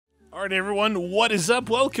All right, everyone, what is up?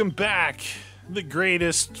 Welcome back. The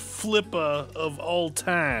greatest flipper of all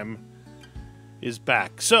time is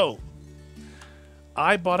back. So,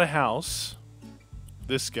 I bought a house.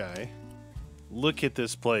 This guy. Look at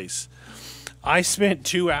this place. I spent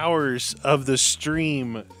 2 hours of the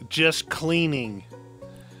stream just cleaning.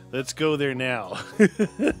 Let's go there now.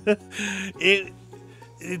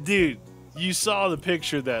 Dude, you saw the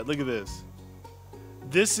picture of that. Look at this.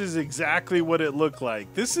 This is exactly what it looked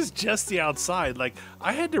like. This is just the outside. Like,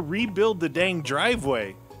 I had to rebuild the dang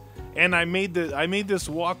driveway. And I made this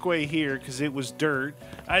walkway here because it was dirt.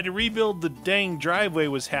 I had to rebuild the dang driveway,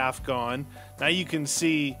 was half gone. Now you can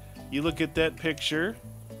see, you look at that picture.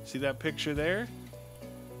 See that picture there?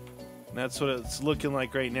 And that's what it's looking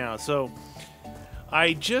like right now. So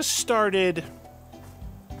I just started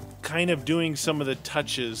kind of doing some of the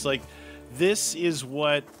touches. Like, this is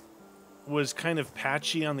what was kind of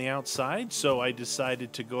patchy on the outside, so I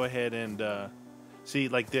decided to go ahead and see,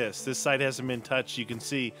 like this side hasn't been touched. You can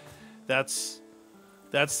see that's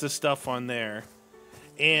the stuff on there,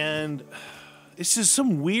 and it's just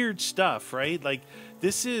some weird stuff, right? Like,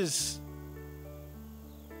 this is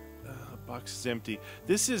the box is empty.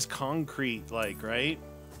 This is concrete, like, right?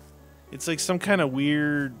 It's like some kind of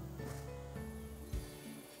weird,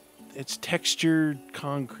 it's textured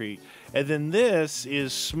concrete. And then this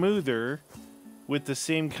is smoother with the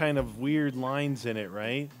same kind of weird lines in it,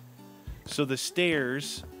 right? So the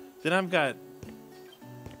stairs, then I've got,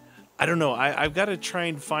 I don't know, I've got to try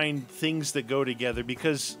and find things that go together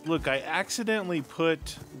because, look, I accidentally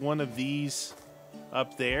put one of these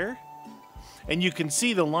up there, and you can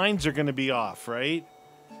see the lines are going to be off, right?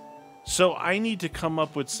 So I need to come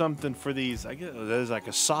up with something for these. I guess there's like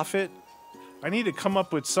a soffit. I need to come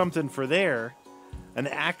up with something for there. An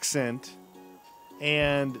accent,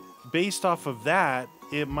 and based off of that,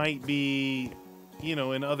 it might be, you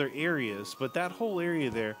know, in other areas. But that whole area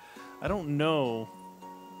there, I don't know.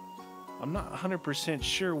 I'm not 100%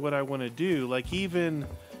 sure what I want to do. Like, even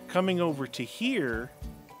coming over to here,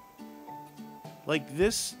 like,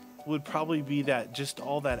 this would probably be that, just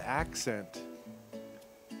all that accent.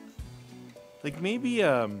 Like, maybe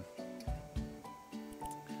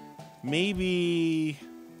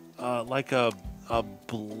like a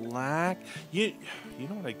black, you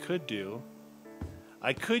know what I could do?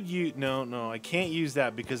 I could use, no, I can't use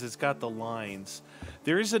that because it's got the lines.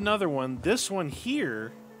 There is another one. This one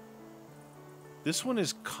here, this one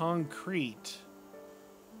is concrete.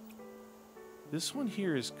 This one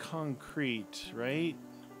here is concrete, right?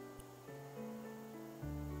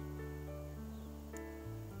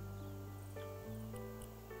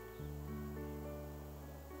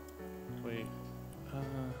 Wait.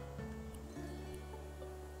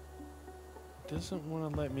 Doesn't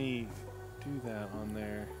want to let me do that on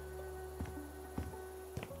there.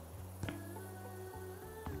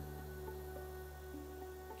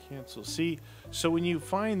 Cancel. See, so when you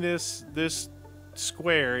find this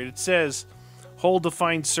square, it says hold to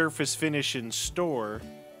find surface finish in store.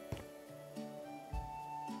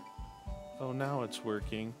 Oh, now it's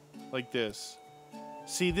working. Like this.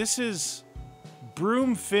 See, this is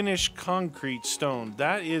broom finish concrete stone.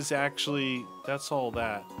 That is actually, that's all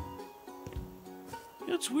that.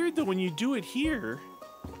 It's weird though when you do it here.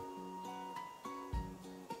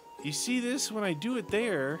 You see this? When I do it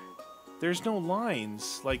there, there's no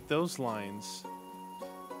lines like those lines.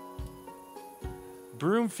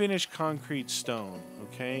 Broom finish concrete stone,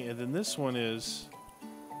 okay? And then this one is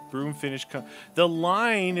broom finish the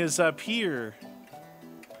line is up here.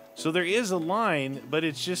 So there is a line, but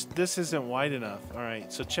it's just, this isn't wide enough. All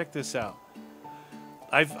right, so check this out.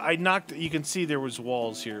 I knocked, you can see there was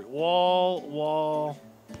walls here. Wall.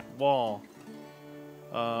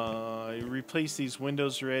 I replaced these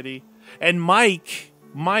windows already. And Mike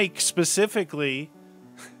specifically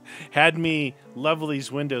had me level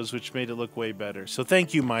these windows, which made it look way better. So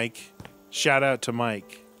thank you, Mike. Shout out to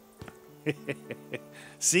Mike.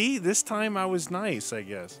 See, this time I was nice, I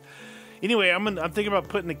guess. Anyway, I'm thinking about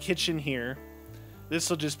putting the kitchen here. This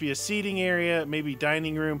will just be a seating area, maybe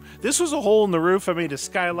dining room. This was a hole in the roof. I made a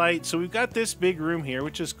skylight. So we've got this big room here,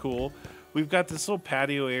 which is cool. We've got this little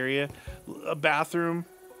patio area, a bathroom,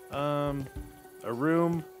 a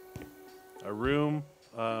room,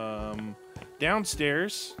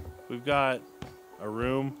 downstairs. We've got a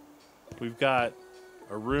room. We've got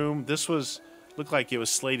a room. This looked like it was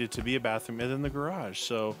slated to be a bathroom, and then the garage.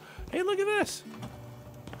 So, hey, look at this.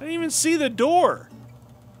 I didn't even see the door.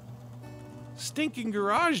 Stinking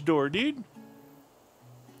garage door, dude.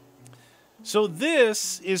 So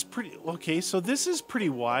this is pretty, okay, so this is pretty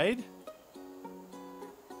wide.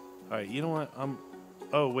 All right, you know what?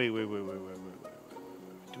 Oh, wait.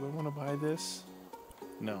 Do Do I want to buy this?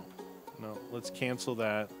 No. No, let's cancel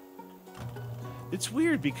that. It's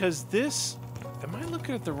weird because this... Am I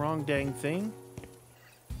looking at the wrong dang thing?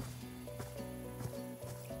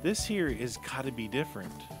 This here is gotta be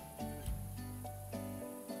different.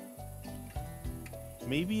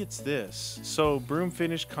 Maybe it's this. So, broom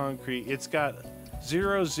finish concrete. It's got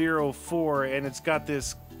 004 and it's got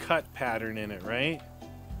this cut pattern in it, right?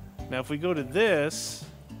 Now, if we go to this,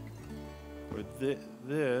 or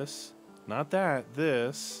this, not that,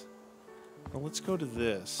 this. Well, let's go to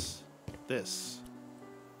this. This.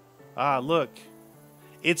 Ah, look.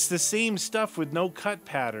 It's the same stuff with no cut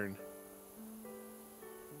pattern.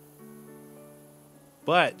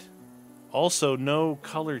 But also no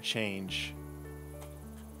color change.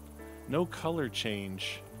 No color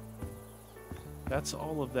change. That's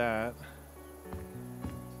all of that.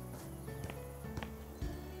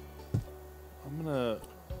 I'm gonna...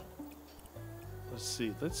 Let's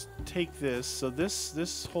see. Let's take this. So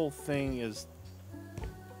this whole thing is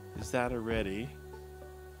that already.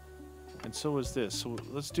 And so is this. So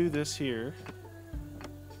let's do this here.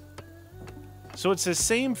 So it's the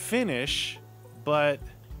same finish, but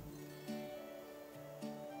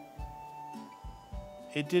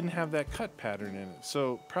it didn't have that cut pattern in it.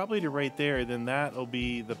 So probably to right there, then that'll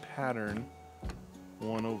be the pattern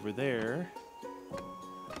one over there.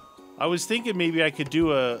 I was thinking maybe I could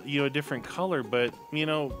do a different color, but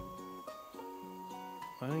I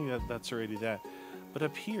think that's already that. But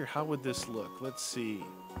up here, how would this look? Let's see.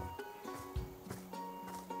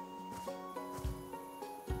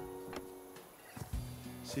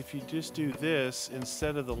 See, if you just do this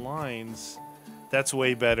instead of the lines, that's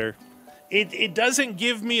way better. It doesn't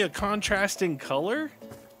give me a contrasting color,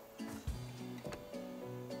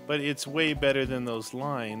 but it's way better than those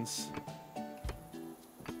lines.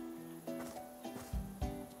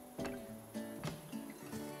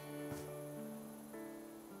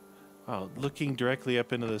 Oh, looking directly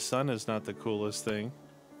up into the sun is not the coolest thing.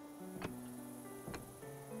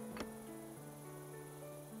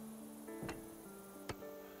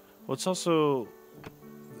 Well, it's also...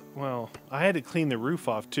 Well, I had to clean the roof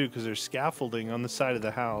off, too, because there's scaffolding on the side of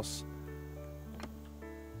the house.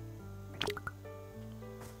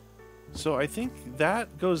 So I think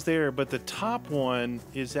that goes there, but the top one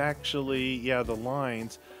is actually, yeah, the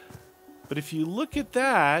lines. But if you look at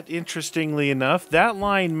that, interestingly enough, that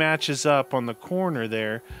line matches up on the corner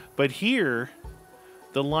there. But here,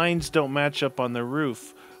 the lines don't match up on the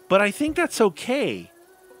roof. But I think that's okay.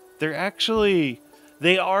 They're actually...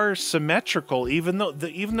 They are symmetrical, even though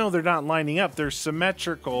they're not lining up. They're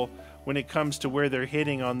symmetrical when it comes to where they're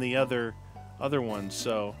hitting on the other ones.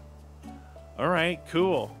 So, all right,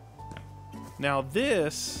 cool. Now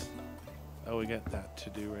this, oh, we got that to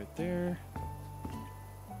do right there.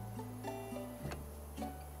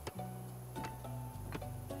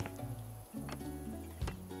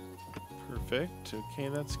 Perfect. Okay,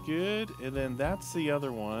 that's good. And then that's the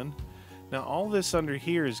other one. Now all this under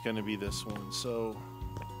here is going to be this one. So.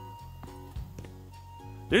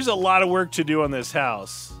 There's a lot of work to do on this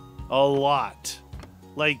house. A lot.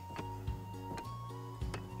 Like,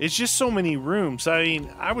 it's just so many rooms. I mean,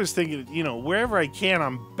 I was thinking, wherever I can,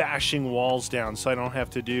 I'm bashing walls down so I don't have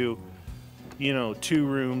to do, 2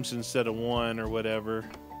 rooms instead of 1 or whatever.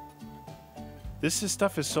 This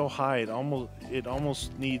stuff is so high, it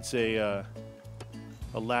almost needs a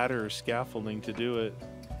ladder or scaffolding to do it.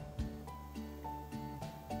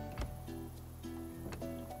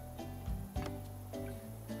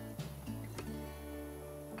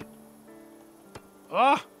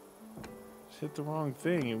 Ah! Just hit the wrong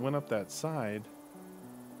thing. It went up that side.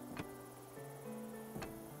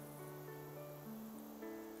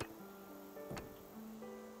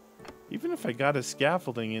 Even if I got a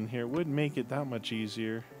scaffolding in here, it wouldn't make it that much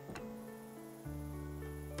easier.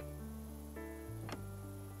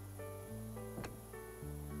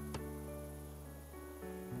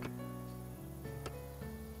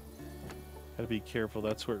 Gotta be careful.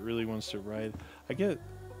 That's where it really wants to ride.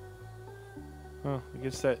 Oh, I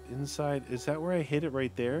guess that inside... Is that where I hit it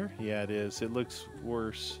right there? Yeah, it is. It looks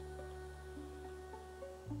worse.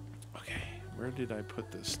 Okay, where did I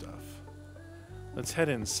put this stuff? Let's head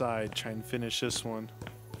inside, try and finish this one.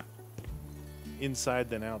 Inside,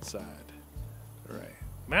 then outside. Alright.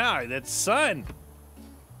 Wow, that's sun!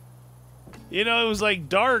 It was like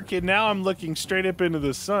dark, and now I'm looking straight up into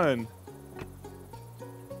the sun.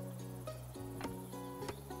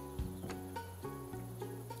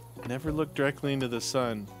 Never look directly into the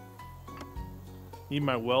sun. Need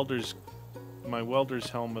my welder's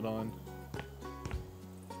helmet on.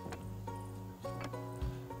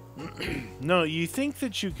 No, you think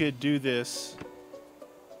that you could do this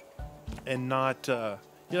and not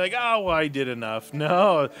you're like, oh, well, I did enough.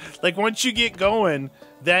 No, like once you get going,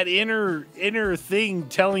 that inner thing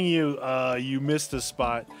telling you you missed a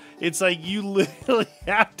spot, it's like you literally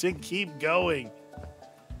have to keep going.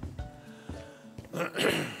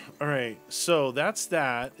 All right, so that's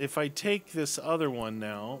that. If I take this other one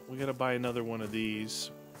now, we gotta buy another one of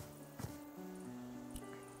these.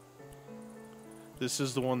 This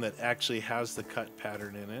is the one that actually has the cut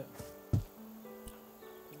pattern in it.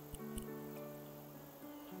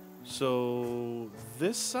 So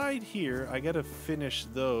this side here, I gotta finish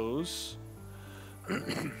those.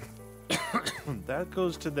 That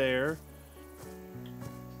goes to there.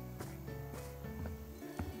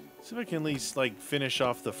 See if I can at least like finish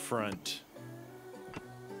off the front.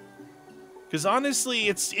 Because honestly,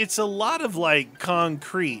 it's a lot of like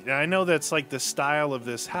concrete. And I know that's like the style of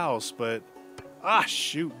this house, but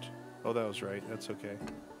shoot. Oh, that was right. That's okay.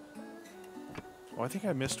 Oh, I think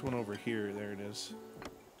I missed one over here. There it is.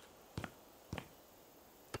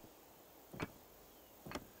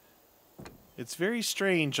 It's very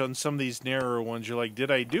strange on some of these narrower ones. You're like,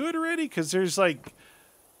 did I do it already? Because there's like,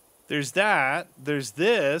 there's that, there's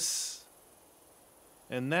this,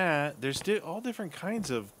 and that. There's all different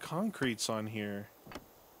kinds of concretes on here.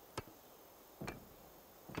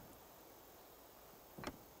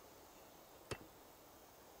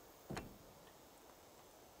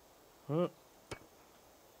 Oh,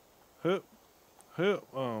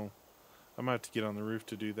 I'm gonna have to get on the roof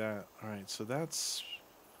to do that. All right, so that's...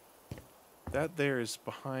 That there is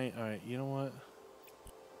behind... Alright, you know what?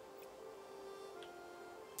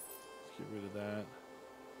 Let's get rid of that.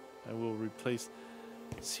 I will replace...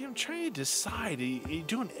 See, I'm trying to decide. You're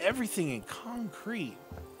doing everything in concrete.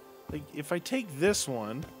 Like, if I take this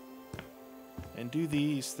one and do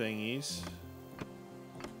these thingies...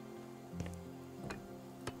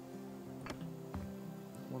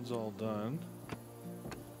 That one's all done.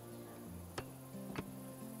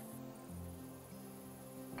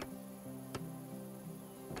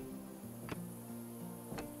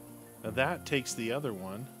 Now that takes the other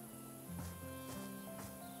one.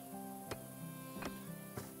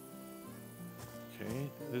 Okay,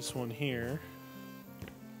 this one here.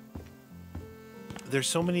 There's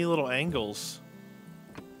so many little angles.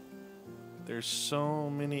 There's so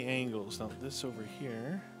many angles. Now this over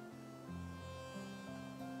here.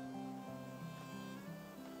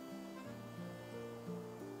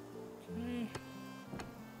 Okay.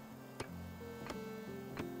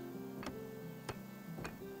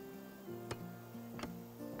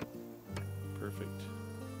 Perfect.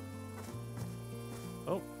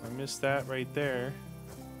 Oh, I missed that right there.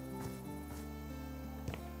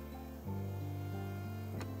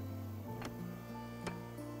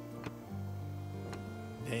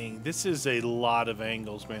 Dang, this is a lot of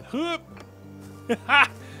angles, man. Whoop!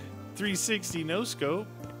 360 no scope.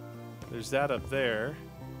 There's that up there.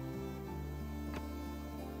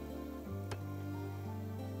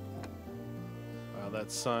 Wow,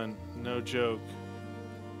 that sun, no joke.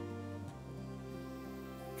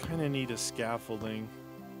 Kind of need a scaffolding.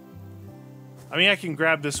 I mean, I can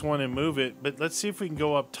grab this one and move it, but let's see if we can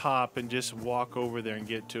go up top and just walk over there and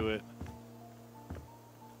get to it.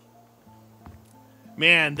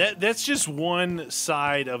 Man, that's just one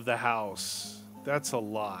side of the house. That's a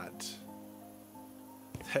lot.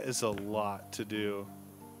 That is a lot to do.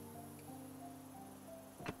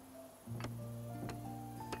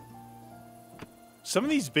 Some of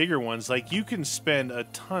these bigger ones, like, you can spend a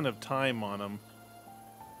ton of time on them.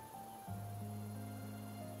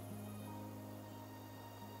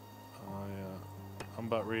 Oh, yeah. I'm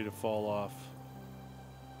about ready to fall off.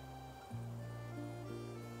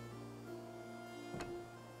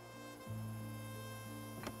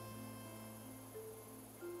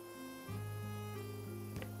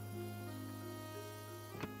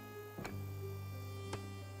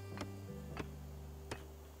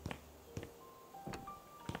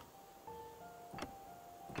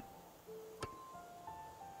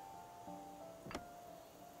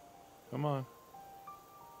 Come on.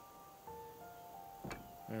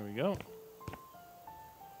 There we go.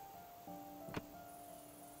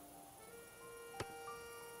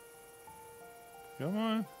 Come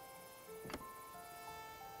on.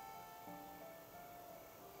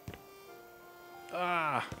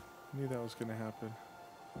 Ah! Knew that was gonna happen.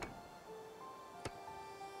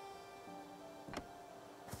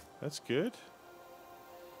 That's good.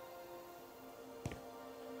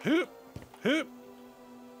 Hoop! Hoop!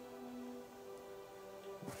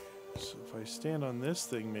 So if I stand on this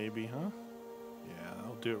thing, maybe, huh? Yeah,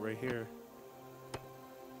 I'll do it right here.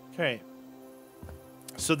 Okay.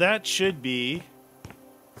 So that should be...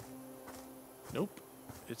 Nope.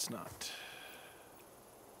 it's not.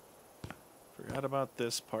 Forgot about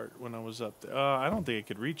this part when I was up there. I don't think I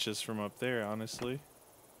could reach this from up there, honestly.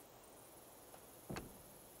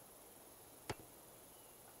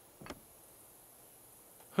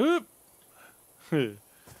 Hoop! Alright,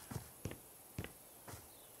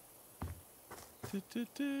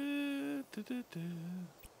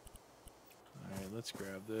 let's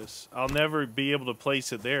grab this. I'll never be able to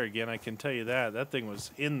place it there again, I can tell you that. That thing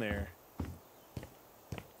was in there.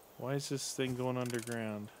 Why is this thing going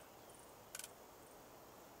underground?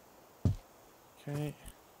 Okay.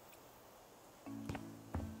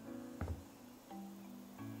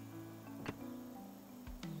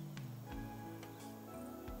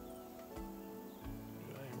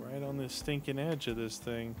 Right on this stinking edge of this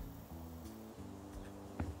thing.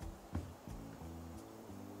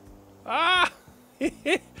 Ah!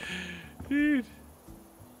 Dude.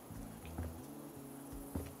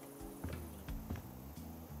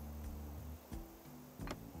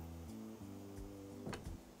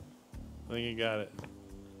 I think you got it.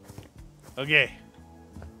 Okay.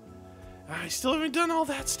 I still haven't done all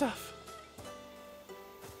that stuff.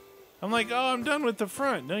 I'm like, oh, I'm done with the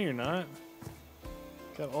front. No, you're not.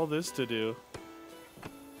 Got all this to do.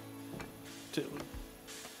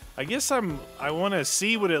 I guess I want to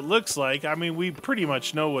see what it looks like. I mean, we pretty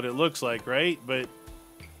much know what it looks like, right? But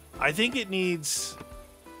I think it needs...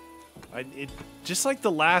 just like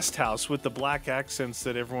the last house with the black accents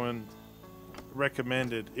that everyone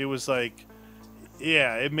recommended. It was like,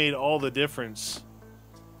 yeah, it made all the difference.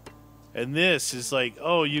 And this is like,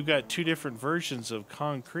 oh, you got two different versions of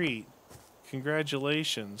concrete.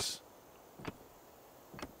 Congratulations.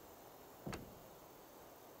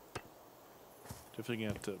 Definitely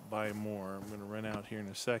gonna have to buy more. I'm gonna run out here in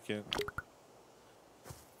a second.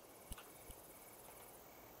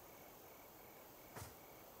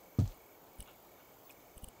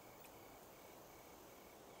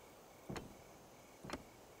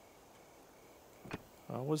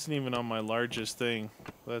 I wasn't even on my largest thing.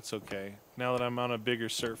 But that's okay. Now that I'm on a bigger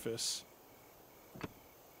surface.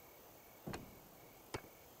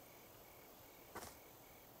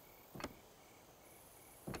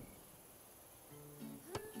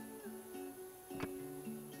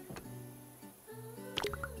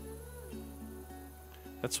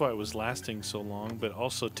 That's why it was lasting so long, but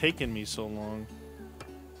also taking me so long.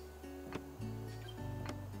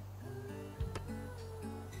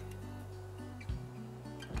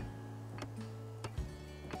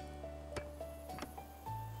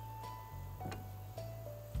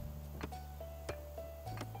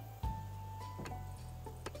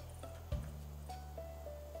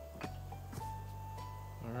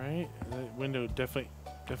 Alright, that window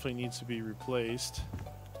definitely needs to be replaced.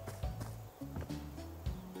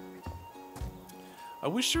 I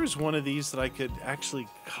wish there was one of these that I could actually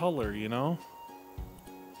color, you know?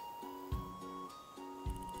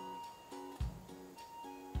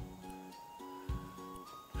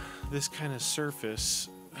 This kind of surface.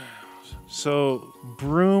 So,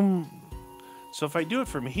 broom... So if I do it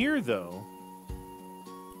from here, though...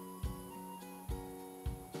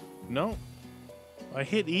 No. I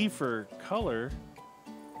hit E for color.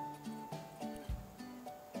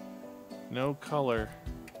 No color.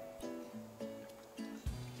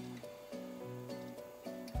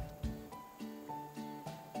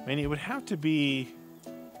 I mean, it would have to be...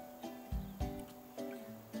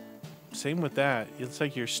 Same with that. It's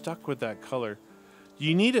like you're stuck with that color.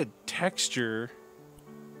 You need a texture.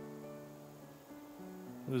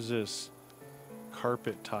 What is this?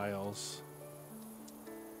 Carpet tiles.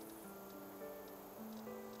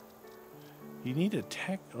 You need a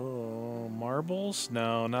Oh, marbles?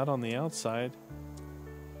 No, not on the outside.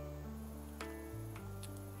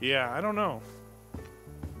 Yeah, I don't know.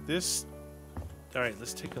 This... Alright,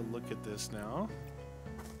 let's take a look at this now.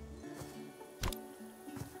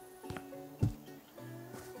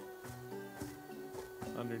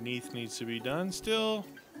 Underneath needs to be done still.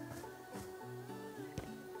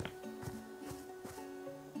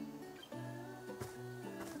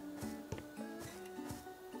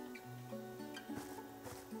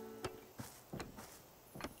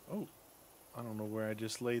 Oh, I don't know where I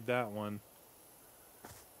just laid that one.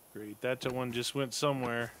 Great, that one just went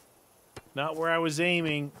somewhere. Not where I was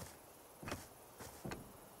aiming.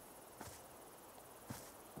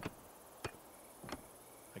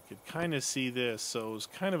 I could kind of see this, so it was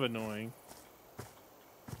kind of annoying.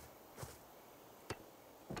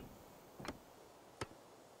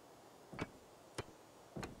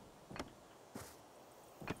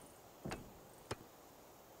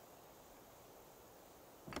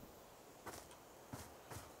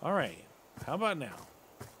 All right, how about now?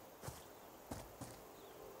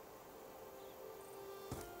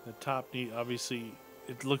 The top need, obviously,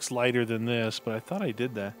 it looks lighter than this, but I thought I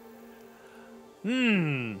did that.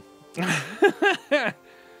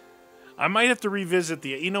 I might have to revisit the...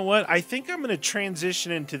 You know what? I think I'm going to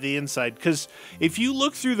transition into the inside, because if you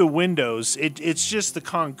look through the windows, it's just the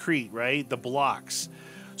concrete, right? The blocks.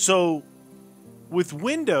 So with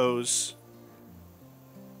windows,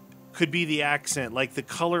 could be the accent, like the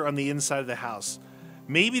color on the inside of the house.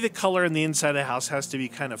 Maybe the color on the inside of the house has to be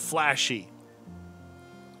kind of flashy.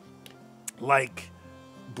 Like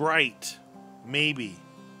bright, maybe.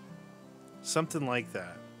 Something like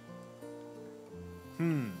that.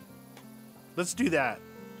 Let's do that.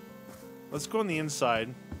 Let's go on the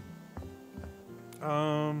inside.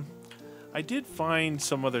 I did find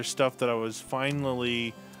some other stuff that I was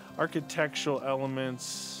finally... Architectural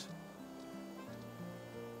elements.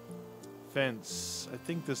 Fence. I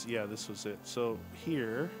think this... Yeah, this was it. So,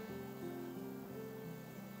 here.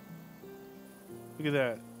 Look at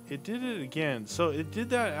that. It did it again. So, it did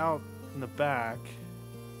that out in the back.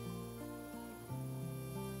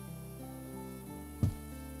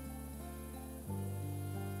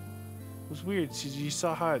 It was weird. See, you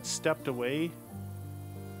saw how it stepped away?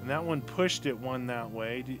 And that one pushed it one that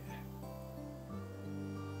way.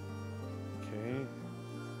 Okay.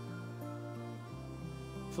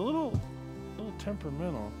 It's a little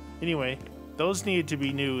temperamental. Anyway, those needed to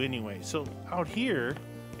be new anyway. So out here,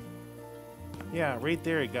 yeah, right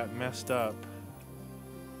there it got messed up.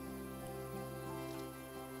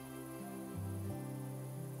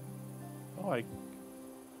 Oh, I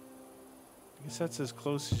guess that's as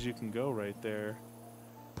close as you can go right there.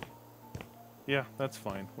 Yeah, that's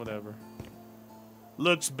fine. Whatever.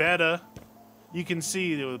 Looks better. You can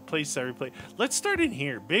see the place I replaced. Let's start in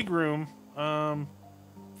here. Big room.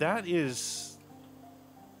 That is...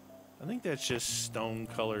 I think that's just stone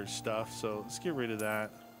colored stuff, so let's get rid of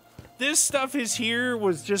that. This stuff is here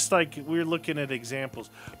was just like we were looking at examples.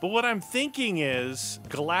 But what I'm thinking is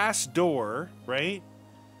glass door, right?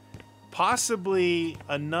 Possibly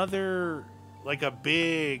another, like a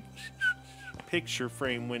big picture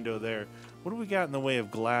frame window there. What do we got in the way of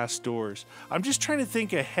glass doors? I'm just trying to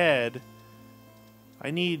think ahead. I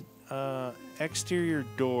need exterior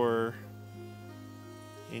door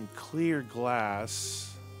in clear glass.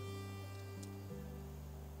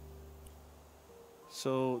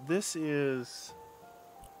 So this is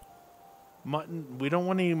mutton. We don't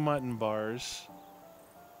want any mutton bars.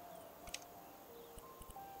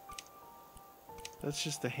 That's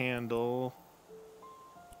just the handle.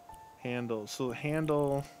 So the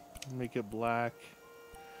handle, make it black.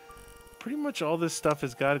 Pretty much all this stuff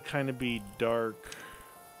has got to kind of be dark.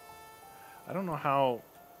 I don't know how...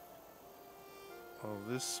 Oh,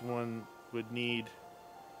 this one would need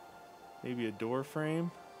maybe a door frame.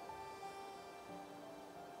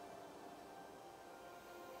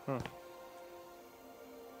 Huh.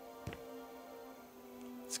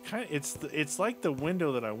 It's kind of, it's like the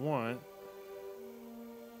window that I want.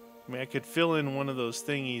 I mean, I could fill in one of those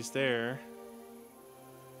thingies there.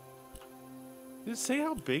 Did it say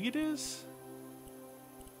how big it is?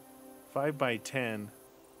 5 by 10.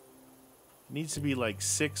 It needs to be like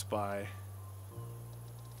 6 by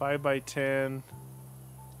 5 by 10.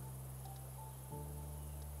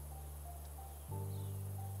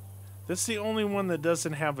 That's the only one that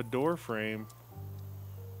doesn't have a door frame.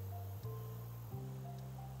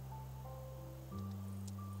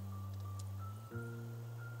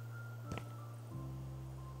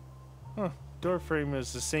 Huh, door frame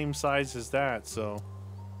is the same size as that, so.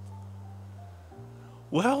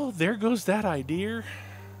 Well, there goes that idea.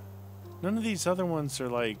 None of these other ones are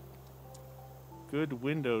like good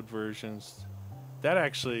windowed versions. That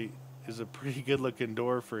actually is a pretty good looking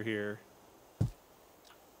door for here.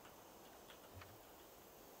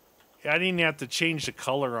 I didn't have to change the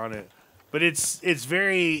color on it, but it's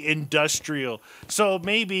very industrial. So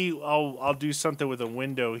maybe I'll do something with a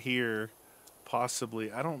window here,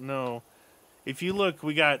 possibly. I don't know. If you look,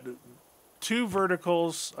 we got 2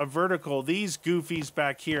 verticals, a vertical. These goofies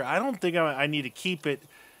back here. I don't think I need to keep it.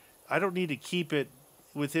 I don't need to keep it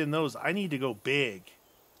within those. I need to go big,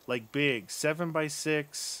 like big. 7 by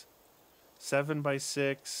 6, 7 by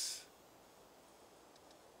 6.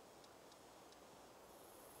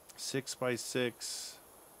 6 by 6,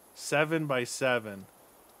 7 by 7.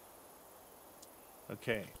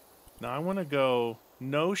 Okay, now I want to go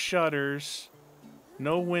no shutters,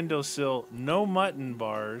 no windowsill, no mutton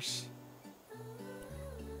bars.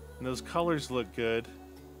 And those colors look good.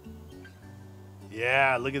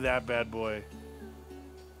 Yeah, look at that bad boy.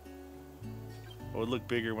 Oh, it looked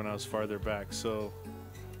bigger when I was farther back. So,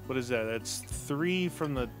 what is that? That's 3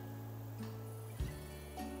 from the...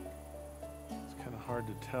 hard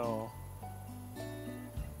to tell.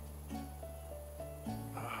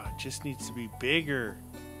 It just needs to be bigger.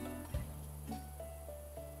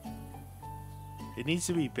 It needs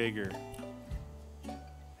to be bigger.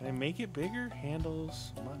 Can I make it bigger?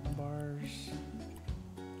 Handles, button bars,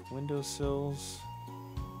 windowsills,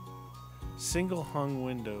 single hung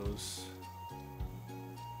windows,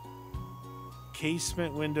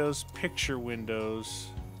 casement windows, picture windows,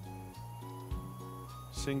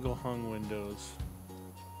 single hung windows.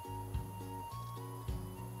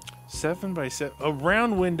 7 by 7. A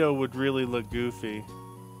round window would really look goofy.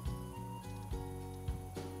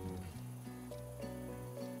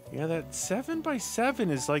 Yeah, that 7 by 7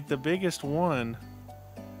 is like the biggest one.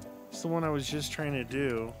 It's the one I was just trying to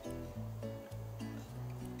do.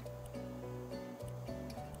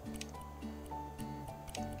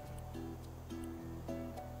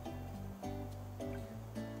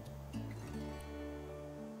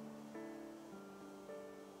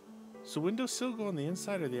 So windowsill go on the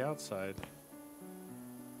inside or the outside?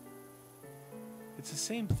 It's the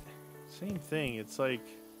same thing. It's like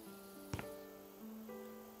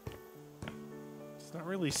it's not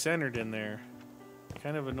really centered in there.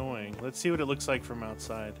 Kind of annoying. Let's see what it looks like from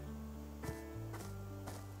outside.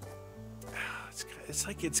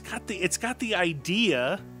 It's got the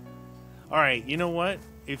idea. All right, you know what?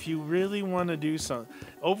 If you really want to do something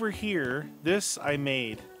over here, this I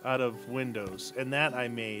made out of windows, and that I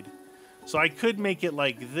made. So I could make it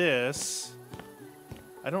like this.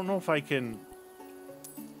 I don't know if I can...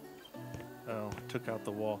 Oh, took out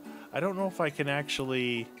the wall. I don't know if I can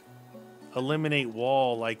actually eliminate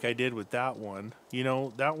wall like I did with that one. You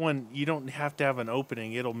know, that one, you don't have to have an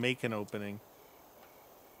opening. It'll make an opening.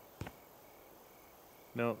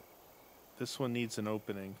 No, this one needs an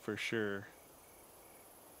opening for sure.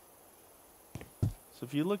 So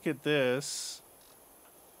if you look at this...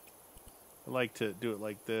 I like to do it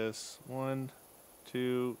like this. 1,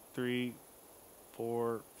 2, 3,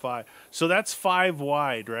 4, 5. So that's 5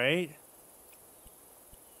 wide, right?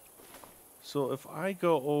 So if I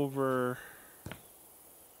go over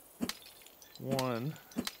 1,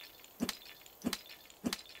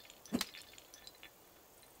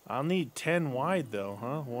 I'll need 10 wide though,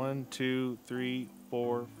 huh? 1, 2, 3,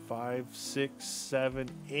 4, 5, 6, 7,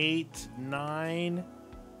 8, 9,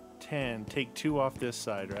 10. Take 2 off this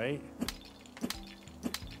side, right?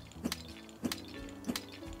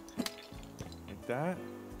 That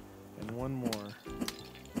and 1 more.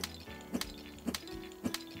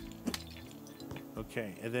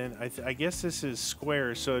 Okay, and then I guess this is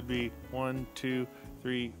square, so it'd be 1, 2,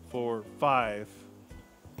 3, 4, 5.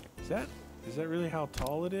 Is that really how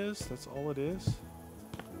tall it is? That's all it is?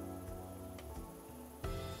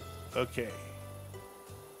 Okay.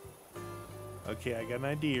 Okay, I got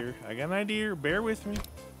an idea. Bear with me.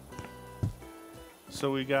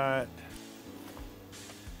 So we got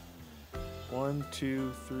 1,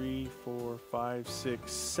 2, 3, 4, 5,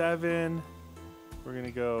 6, 7. We're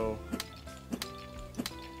gonna go.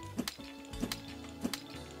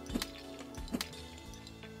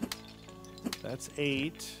 That's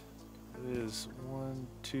 8. It is 1,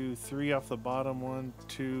 2, 3 off the bottom. 1,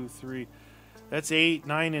 2, 3. That's 8,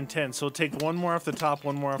 9, and 10. So take 1 more off the top,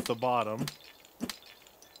 1 more off the bottom,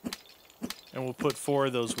 and we'll put 4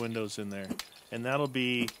 of those windows in there, and that'll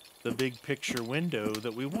be the big picture window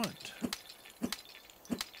that we want.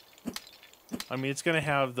 I mean, it's going to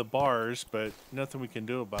have the bars, but nothing we can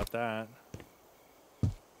do about that.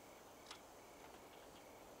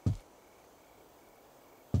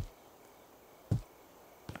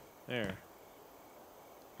 There.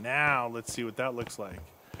 Now, let's see what that looks like.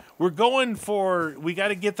 We're going for... We got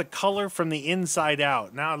to get the color from the inside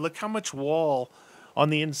out. Now, look how much wall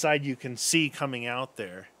on the inside you can see coming out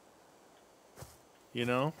there. You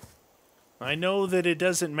know? I know that it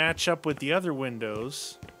doesn't match up with the other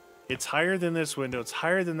windows. It's higher than this window. It's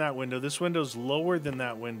higher than that window. This window's lower than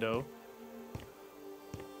that window.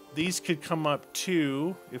 These could come up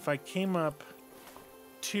 2. If I came up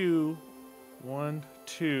 2, 1,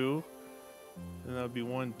 2, then that would be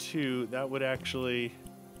 1, 2. That would actually...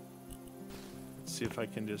 Let's see if I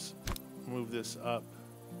can just move this up.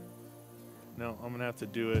 No, I'm going to have to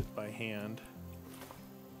do it by hand.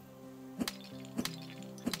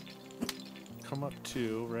 Come up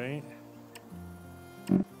 2, right?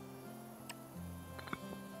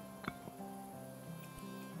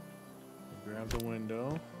 Grab the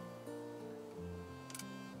window.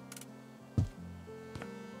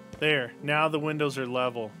 There. Now the windows are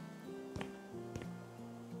level.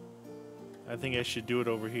 I think I should do it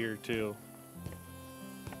over here too.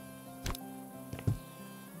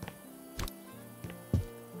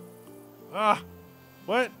 Ah!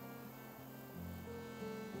 What?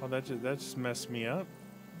 Oh, that just messed me up.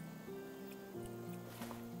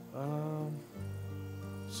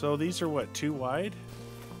 So these are what, 2 wide?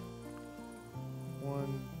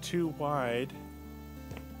 1, 2 wide.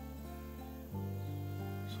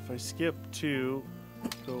 So if I skip 2,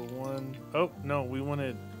 go 1. Oh, no, we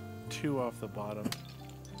wanted 2 off the bottom.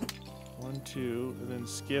 1, 2, and then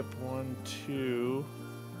skip 1, 2.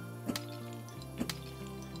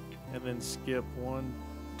 And then skip 1,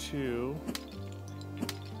 2.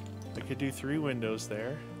 I could do 3 windows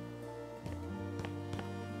there.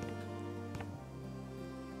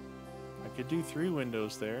 I could do 3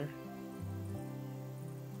 windows there.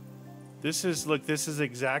 This is, look, this is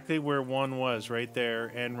exactly where 1 was, right there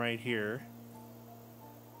and right here.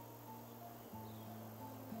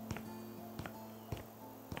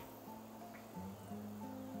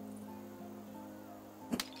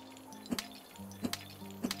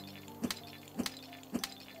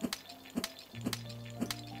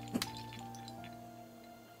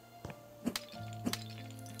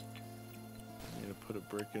 Put a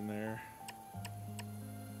brick in there.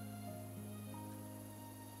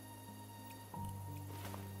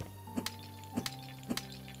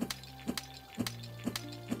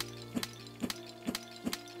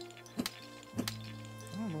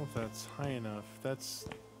 I don't know if that's high enough. That's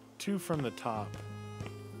 2 from the top.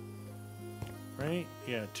 Right?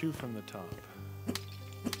 Yeah, 2 from the top.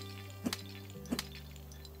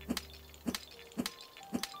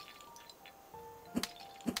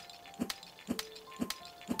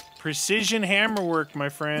 Precision hammerwork, my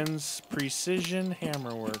friends. Precision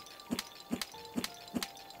hammerwork.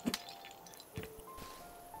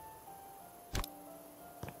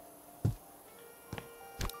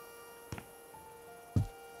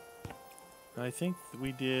 I think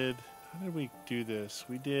we did... How did we do this?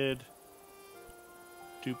 We did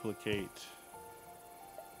duplicate.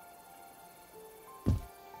 Like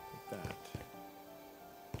that.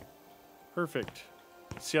 Perfect.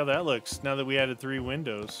 See how that looks now that we added 3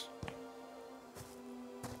 windows.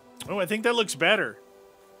 Oh, I think that looks better.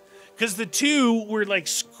 Because the 2 were like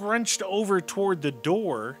scrunched over toward the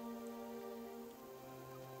door.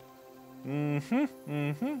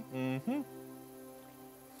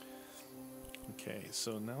 Okay,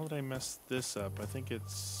 so now that I messed this up, I think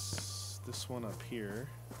it's this one up here.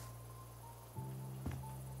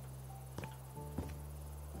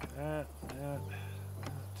 That.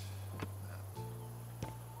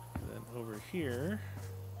 Over here,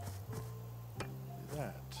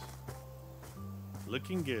 that.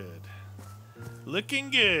 Looking good.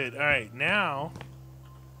 Looking good. All right, now.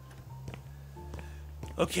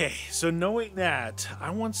 Okay, so knowing that,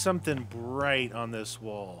 I want something bright on this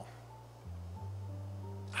wall.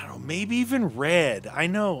 I don't know, maybe even red. I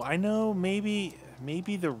know, maybe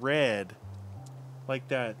the red. Like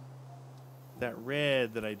that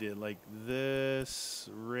red that I did, like this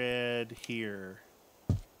red here.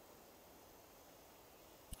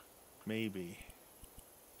 Maybe.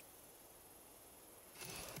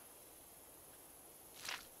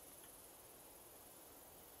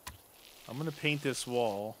 I'm going to paint this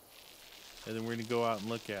wall, and then we're going to go out and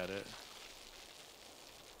look at it.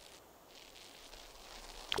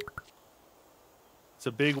 It's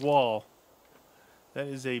a big wall. That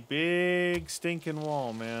is a big stinking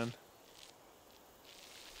wall, man.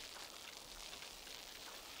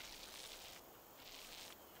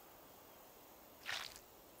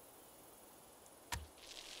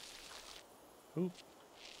 Oop.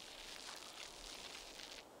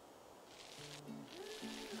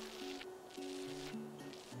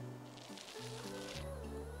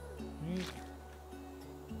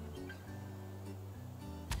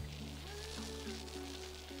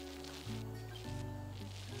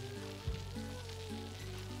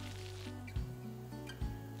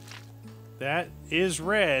 That is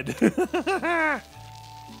red. All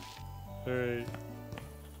right.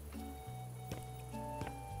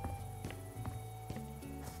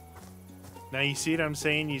 Now you see what I'm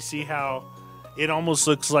saying? You see how it almost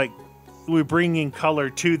looks like we're bringing color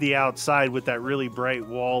to the outside with that really bright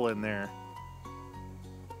wall in there.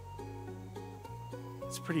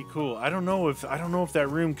 It's pretty cool. I don't know if that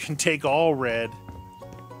room can take all red.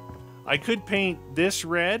 I could paint this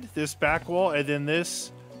red, this back wall, and then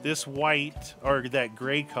this white or that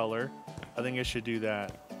gray color. I think I should do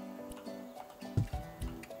that.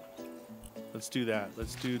 Let's do that.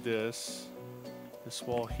 Let's do this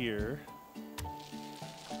wall here.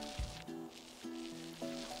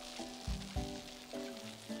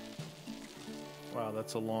 Wow,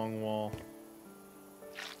 that's a long wall.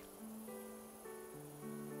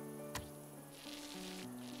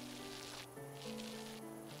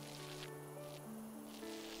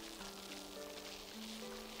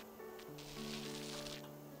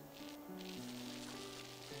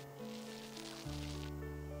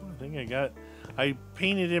 think I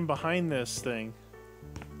painted in behind this thing.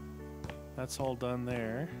 That's all done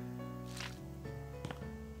there.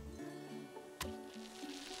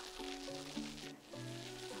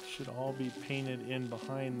 Should all be painted in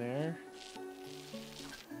behind there.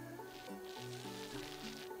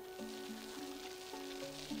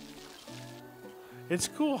 It's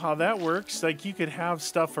cool how that works. Like, you could have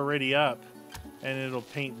stuff already up and it'll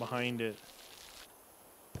paint behind it.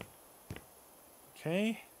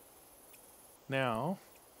 Okay. Now,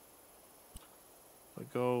 if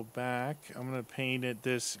I go back, I'm going to paint it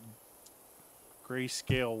this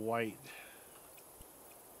grayscale white.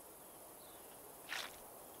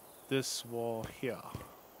 This wall here.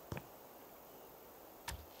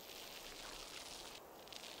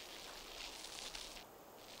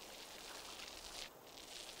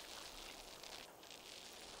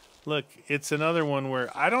 Look, it's another one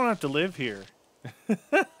where I don't have to live here.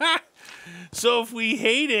 So if we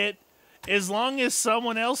hate it, as long as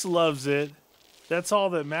someone else loves it, that's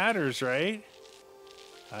all that matters, right?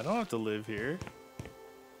 I don't have to live here.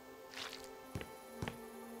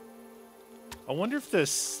 I wonder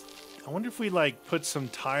if we like put some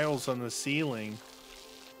tiles on the ceiling.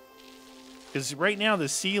 Because right now the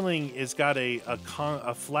ceiling has got a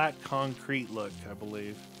flat concrete look, I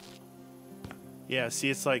believe. Yeah, see,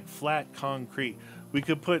 it's like flat concrete. We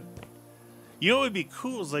could put, you know what would be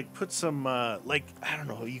cool is like put some, like, I don't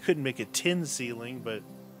know, you couldn't make a tin ceiling, but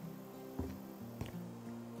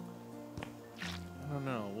I don't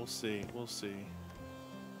know. We'll see. We'll see.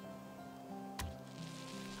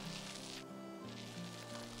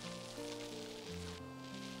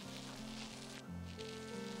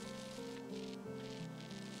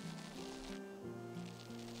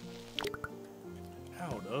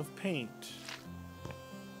 Out of paint.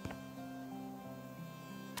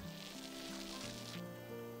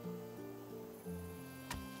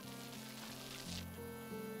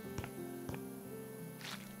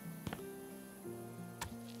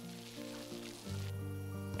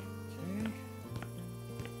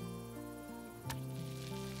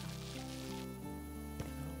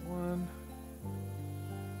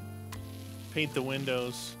 Paint the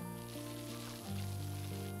windows.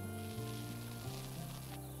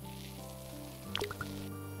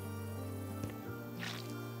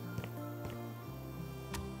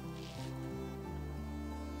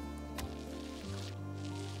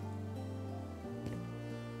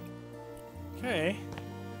 Okay.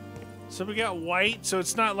 So we got white, so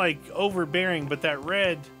it's not like overbearing, but that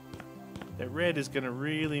red is going to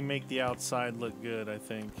really make the outside look good, I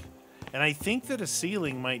think. And I think that a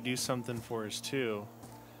ceiling might do something for us too.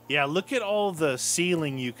 Yeah, look at all the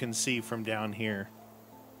ceiling you can see from down here.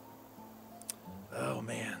 Oh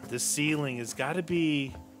man, this ceiling has got to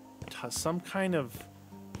be some kind of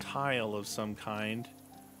tile of some kind.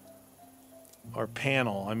 Or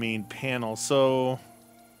panel, I mean panel. So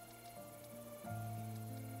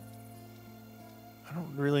I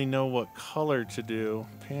don't really know what color to do.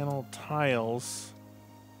 Panel tiles.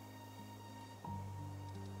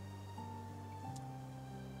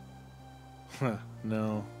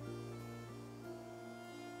 No.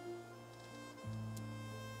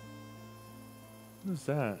 What is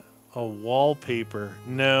that? A wallpaper.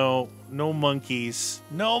 No. No monkeys.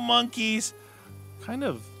 No monkeys! Kind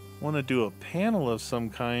of want to do a panel of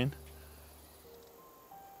some kind.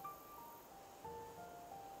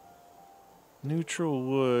 Neutral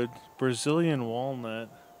wood. Brazilian walnut.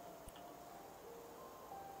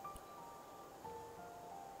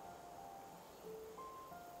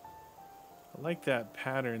 I like that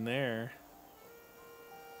pattern there.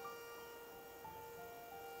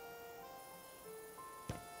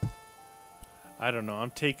 I don't know.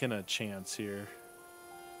 I'm taking a chance here.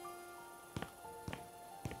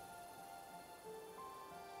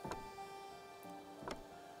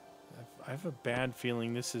 I have a bad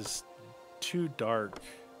feeling this is too dark.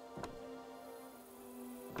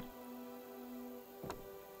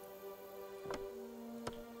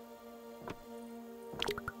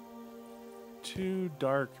 Too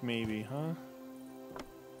dark, maybe, huh?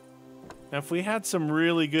 Now, if we had some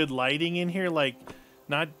really good lighting in here, like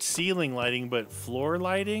not ceiling lighting, but floor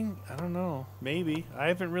lighting, I don't know, maybe. I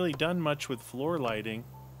haven't really done much with floor lighting.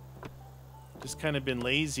 Just kind of been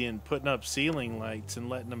lazy and putting up ceiling lights and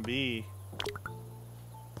letting them be.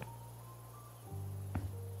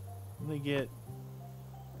 Let me get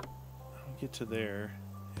to there,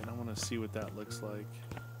 and I want to see what that looks like.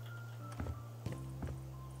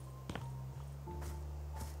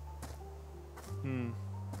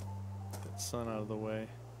 Get that sun out of the way.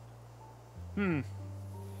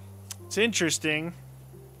 It's interesting.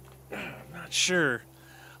 I'm not sure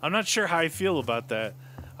how I feel about that.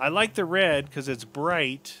 I like the red because it's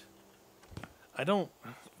bright. I don't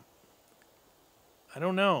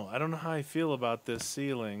know. I don't know how I feel about this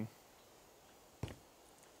ceiling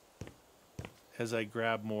as I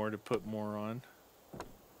grab more to put more on.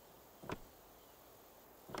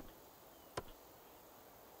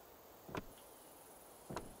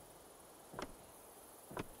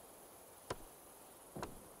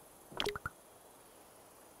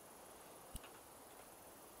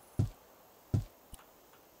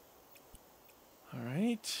 All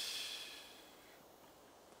right.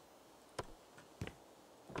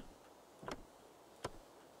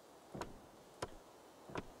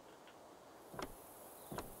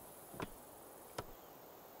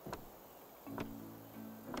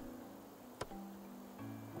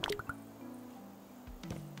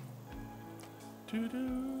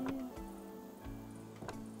 Doo-doo.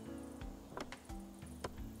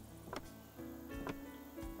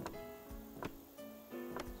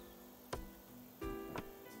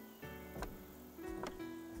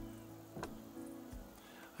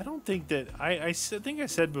 I don't think that I think I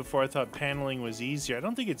said before I thought paneling was easier. I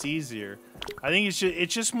don't think it's easier. I think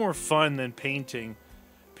it's just more fun than painting.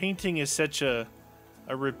 Painting is such a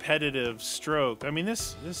repetitive stroke. I mean,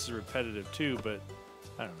 this is repetitive too, but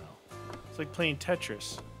I don't know. It's like playing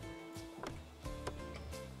Tetris.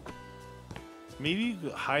 Maybe you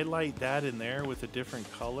could highlight that in there with a different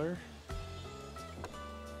color.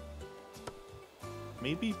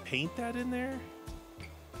 Maybe paint that in there.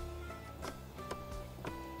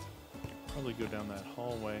 Probably go down that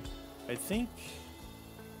hallway. I think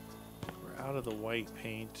we're out of the white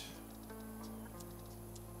paint.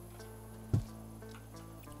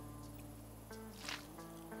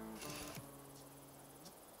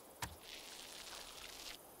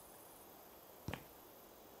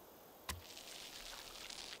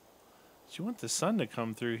 You want the sun to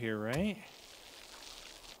come through here, right?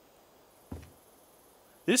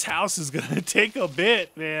 This house is gonna take a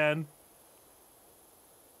bit, man.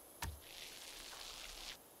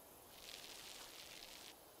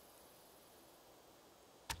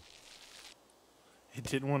 It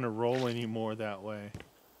didn't want to roll anymore that way.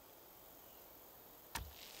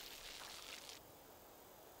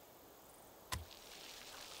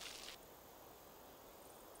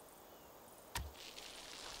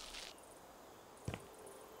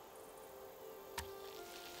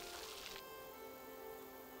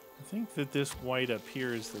 I think that this white up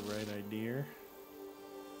here is the right idea.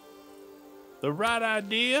 The right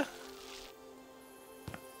idea?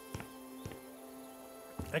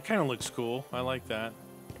 That kind of looks cool. I like that.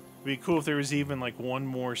 It'd be cool if there was even like one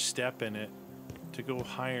more step in it to go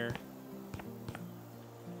higher.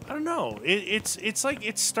 I don't know. It's like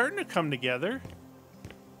it's starting to come together.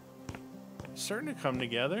 It's starting to come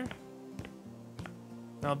together.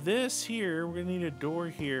 Now this here, we're gonna need a door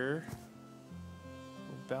here.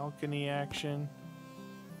 Balcony action.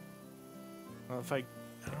 Well, I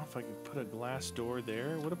don't know if I could put a glass door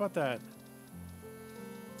there. What about that?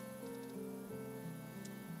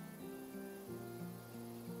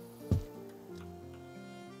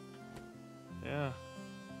 Yeah,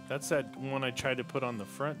 that's that one I tried to put on the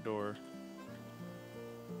front door.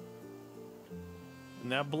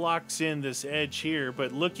 And that blocks in this edge here,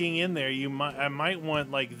 but looking in there, I might want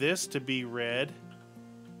like this to be red.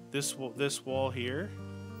 This wall here.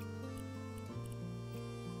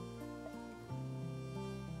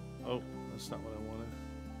 Oh, that's not what I wanted.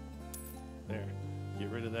 There. Get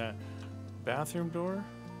rid of that. Bathroom door,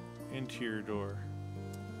 interior door.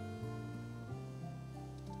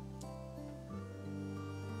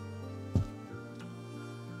 There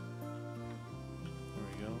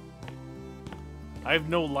we go. I have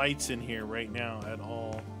no lights in here right now at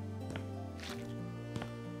all.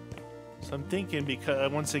 So I'm thinking, because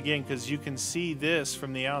once again, because you can see this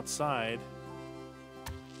from the outside.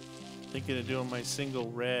 Thinking of doing my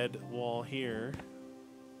single red wall here.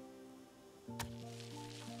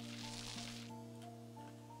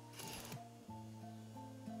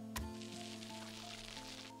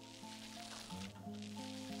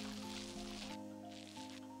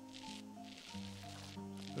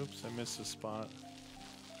 Oops, I missed a spot.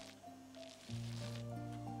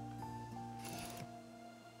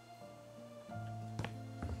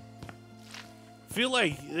 Feel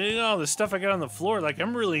like, you know, the stuff I got on the floor, like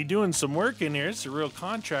I'm really doing some work in here. It's a real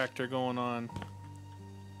contractor going on.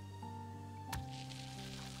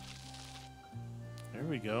 There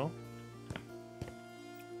we go.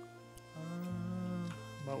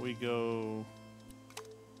 How about we go...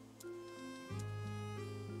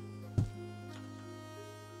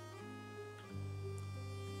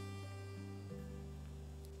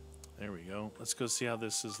 There we go. Let's go see how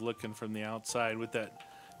this is looking from the outside with that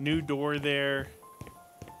New door there.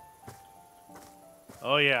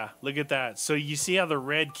 Oh yeah, look at that. So you see how the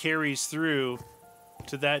red carries through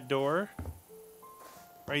to that door?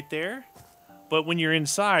 Right there? But when you're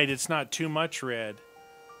inside, it's not too much red.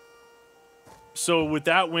 So with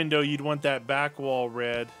that window, you'd want that back wall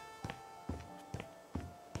red.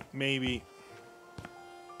 Maybe.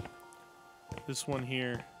 This one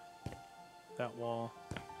here. That wall.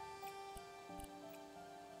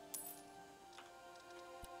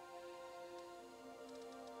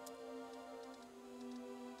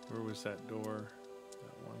 Where was that door?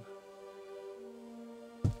 That one.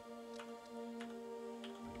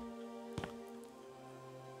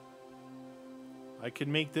 I could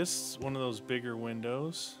make this one of those bigger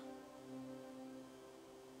windows.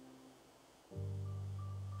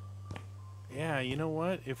 Yeah, you know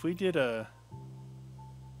what? If we did a...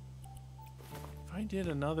 If I did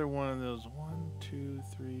another one of those 1, 2,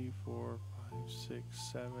 3, 4, 5, 6,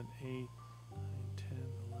 7, 8, 9, 10,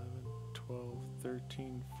 11, 12,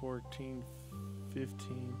 13, 14,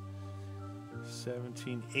 15,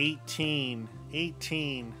 17, 18.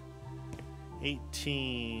 18.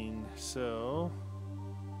 18. So...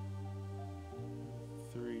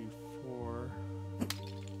 3, 4.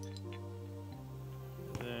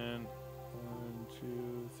 Then 1,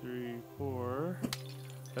 2, 3, 4.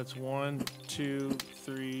 That's 1, 2,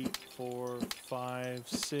 3, 4, 5,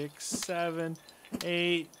 6, 7,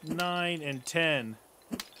 8, 9, and 10.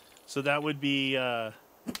 So that would be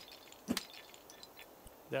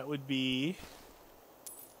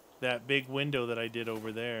that big window that I did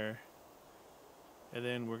over there. And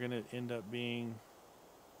then we're gonna end up being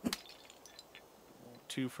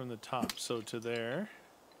 2 from the top, so to there.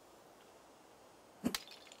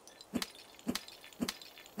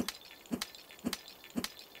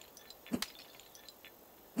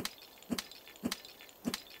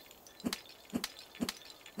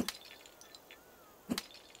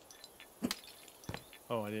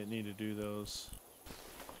 Oh, I didn't need to do those.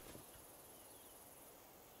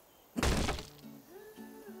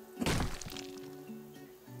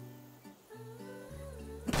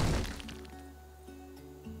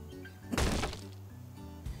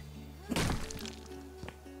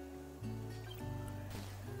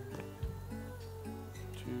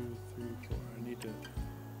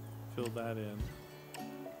 Fill that in.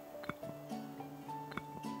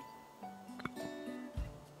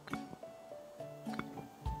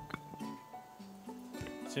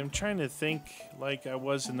 See, I'm trying to think like I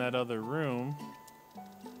was in that other room.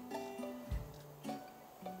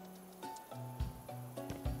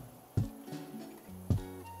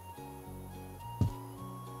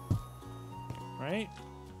 Right?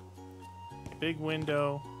 Big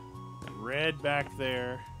window, red back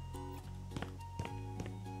there.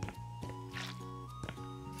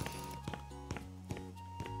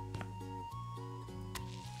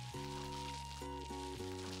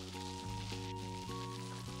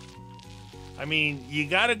 I mean, you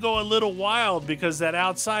gotta go a little wild because that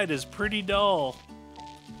outside is pretty dull.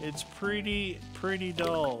 It's pretty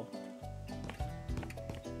dull.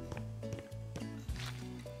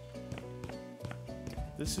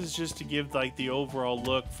 This is just to give like the overall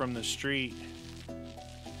look from the street.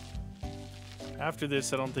 After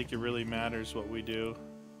this, I don't think it really matters what we do.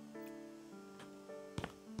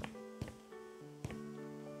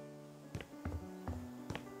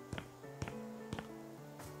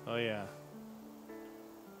 Oh yeah.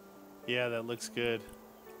 Yeah, that looks good.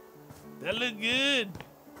 That look good.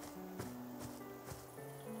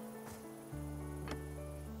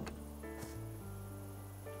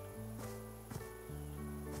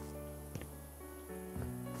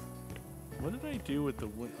 What did I do with the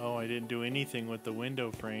oh, I didn't do anything with the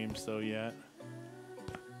window frames though yet.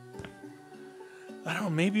 I don't know,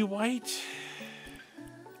 maybe white?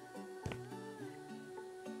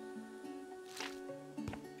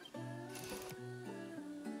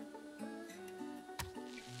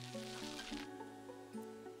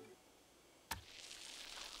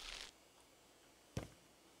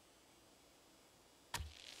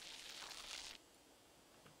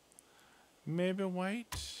 Maybe white?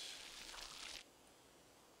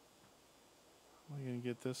 How am I gonna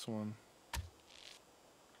get this one?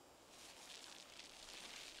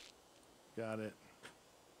 Got it.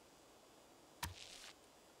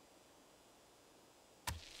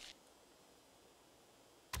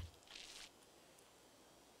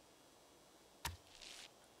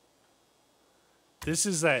 This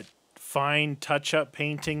is that fine touch-up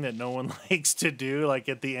painting that no one likes to do. Like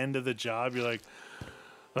at the end of the job, you're like,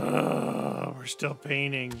 oh, we're still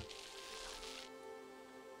painting.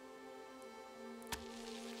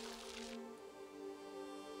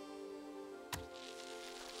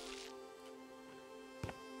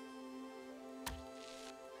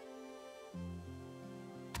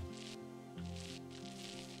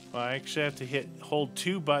 Well, I actually have to hold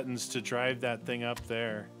 2 buttons to drive that thing up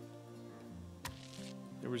there.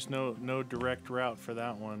 There was no direct route for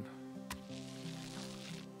that one.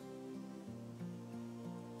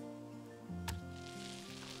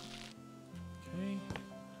 Okay.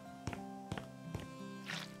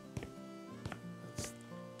 That's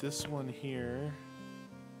this one here.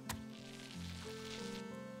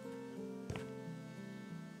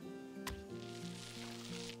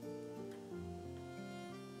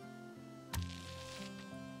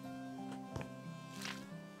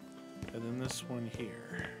 And then this one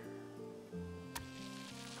here.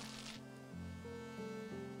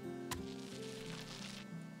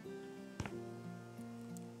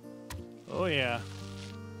 Oh yeah.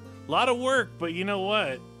 A lot of work, but you know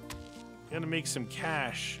what? Gotta make some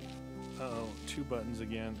cash. Uh-oh, 2 buttons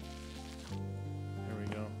again. There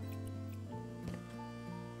we go.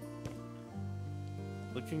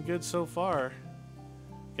 Looking good so far.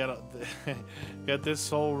 Got this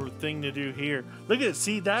whole thing to do here. Look at it.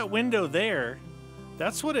 See that window there?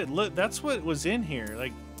 That's what it looked. That's what was in here.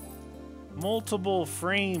 Like multiple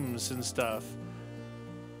frames and stuff.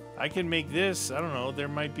 I can make this. I don't know. There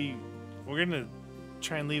might be. We're gonna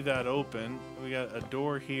try and leave that open. We got a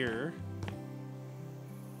door here.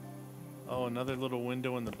 Oh, another little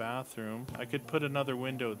window in the bathroom. I could put another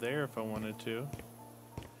window there if I wanted to.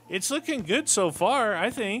 It's looking good so far, I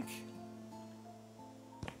think.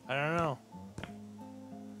 I don't know.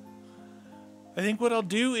 I think what I'll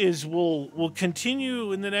do is we'll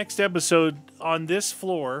continue in the next episode on this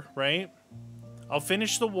floor, right? I'll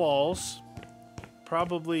finish the walls,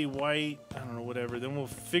 probably white, I don't know, whatever. Then we'll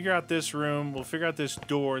figure out this room, we'll figure out this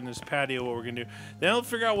door and this patio, what we're gonna do. Then I'll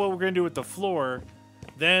figure out what we're gonna do with the floor.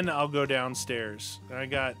 Then I'll go downstairs. And I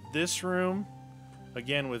got this room,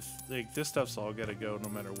 again with, like, this stuff's all gotta go no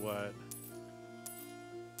matter what.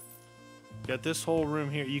 Got this whole room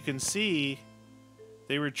here. You can see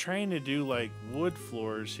they were trying to do like wood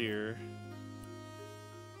floors here.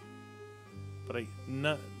 But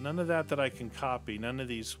none of that I can copy. None of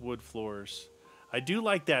these wood floors. I do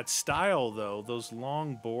like that style though, those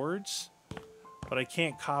long boards. But I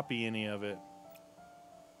can't copy any of it.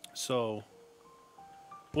 So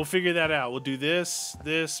we'll figure that out. We'll do this,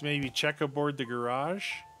 maybe checkerboard the garage.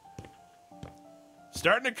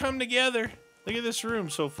 Starting to come together. Look at this room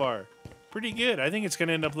so far. Pretty good. I think it's going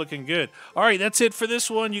to end up looking good. All right, that's it for this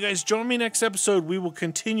one. You guys join me next episode. We will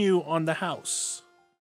continue on the house.